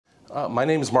My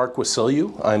name is Mark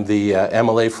Wasyliw. I'm the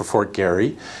MLA for Fort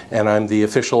Garry, and I'm the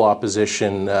official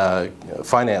opposition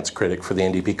finance critic for the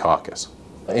NDP caucus.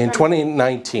 In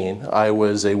 2019, I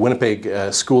was a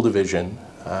Winnipeg School Division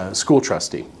school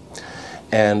trustee.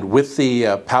 And with the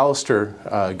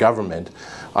Pallister government,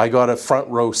 I got a front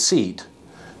row seat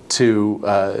to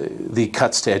the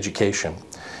cuts to education.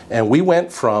 And we went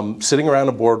from sitting around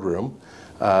a boardroom,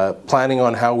 planning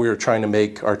on how we were trying to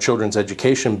make our children's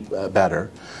education better,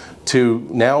 to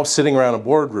now sitting around a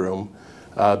boardroom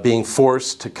being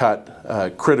forced to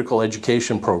cut critical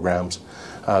education programs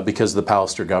because of the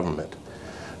Pallister government.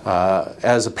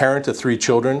 As a parent of 3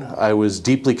 children, I was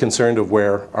deeply concerned of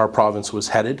where our province was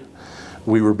headed.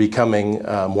 We were becoming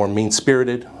more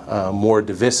mean-spirited, more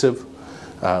divisive,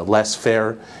 less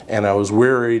fair, and I was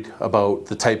worried about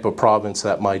the type of province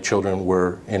that my children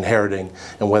were inheriting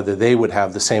and whether they would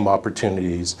have the same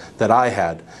opportunities that I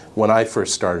had when I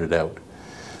first started out.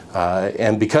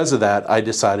 And because of that, I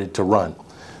decided to run,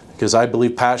 because I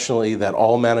believe passionately that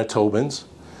all Manitobans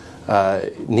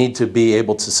need to be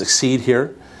able to succeed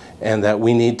here, and that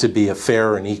we need to be a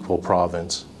fair and equal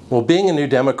province. Well, being a New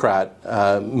Democrat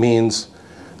means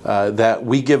that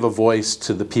we give a voice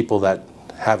to the people that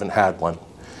haven't had one,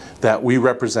 that we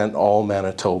represent all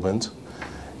Manitobans,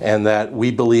 and that we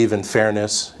believe in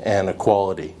fairness and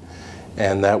equality,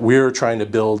 and that we're trying to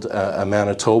build a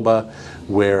Manitoba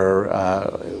where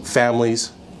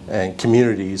families and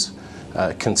communities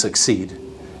can succeed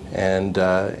and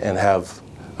have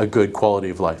a good quality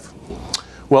of life.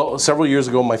 Well, several years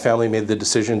ago, my family made the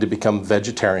decision to become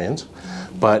vegetarians,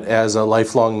 but as a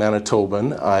lifelong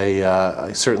Manitoban,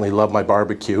 I certainly love my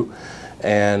barbecue,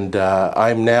 and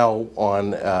I'm now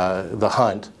on the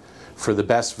hunt for the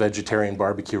best vegetarian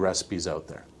barbecue recipes out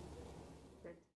there.